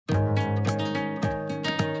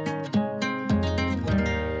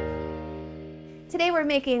Today we're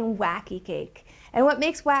making wacky cake. And what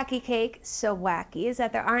makes wacky cake so wacky is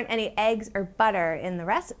that there aren't any eggs or butter in the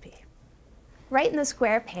recipe. Right in the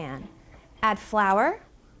square pan, add flour,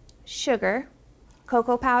 sugar,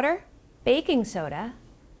 cocoa powder, baking soda,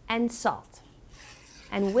 and salt.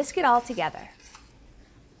 And whisk it all together.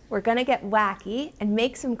 We're gonna get wacky and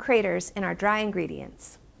make some craters in our dry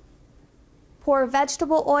ingredients. Pour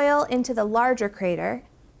vegetable oil into the larger crater,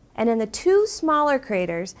 and in the 2 smaller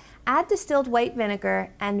craters, add distilled white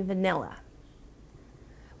vinegar and vanilla.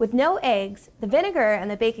 With no eggs, the vinegar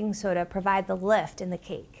and the baking soda provide the lift in the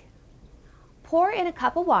cake. Pour in a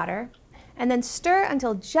cup of water, and then stir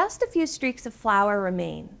until just a few streaks of flour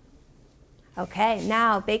remain. Okay,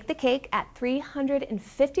 now bake the cake at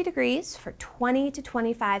 350 degrees for 20 to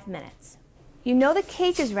 25 minutes. You know the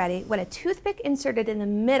cake is ready when a toothpick inserted in the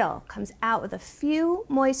middle comes out with a few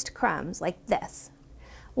moist crumbs like this.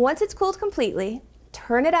 Once it's cooled completely,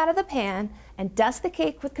 turn it out of the pan and dust the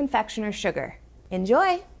cake with confectioner's sugar.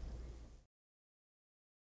 Enjoy!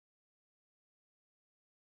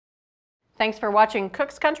 Thanks for watching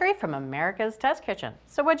Cook's Country from America's Test Kitchen.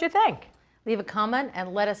 So what'd you think? Leave a comment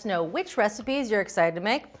and let us know which recipes you're excited to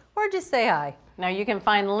make, or just say hi. Now you can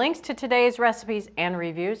find links to today's recipes and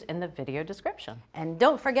reviews in the video description. And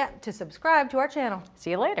don't forget to subscribe to our channel.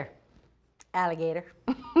 See you later. Alligator.